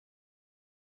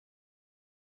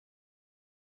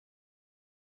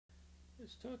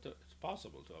It's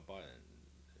possible to abide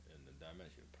in the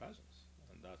dimension of presence,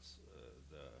 and that's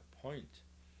the point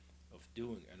of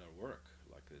doing inner work,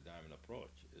 like the diamond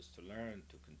approach, is to learn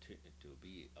to continue to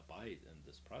be abide in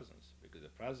this presence, because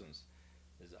the presence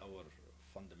is our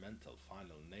fundamental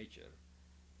final nature,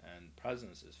 and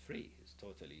presence is free. It's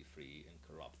totally free,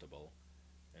 incorruptible,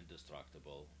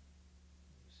 indestructible.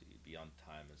 You see, beyond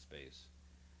time and space.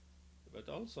 But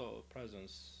also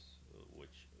presence,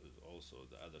 which is also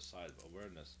the other side of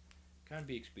awareness, can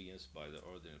be experienced by the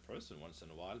ordinary person once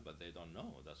in a while, but they don't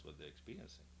know that's what they're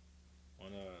experiencing.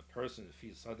 When a person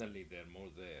feels suddenly they're more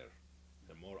there,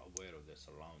 they're more aware of their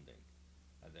surrounding,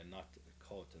 and they're not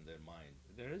caught in their mind.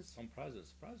 There is some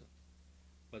presence present,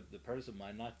 but the person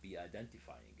might not be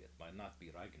identifying it, might not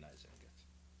be recognizing it.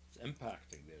 It's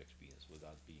impacting their experience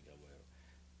without being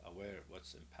aware of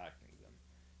what's impacting them.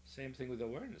 Same thing with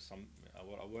awareness.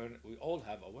 Our awareness, we all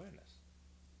have awareness.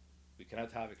 We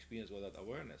cannot have experience without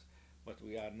awareness, but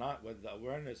we are not. When the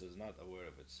awareness is not aware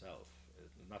of itself,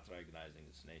 it's not recognizing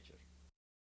its nature.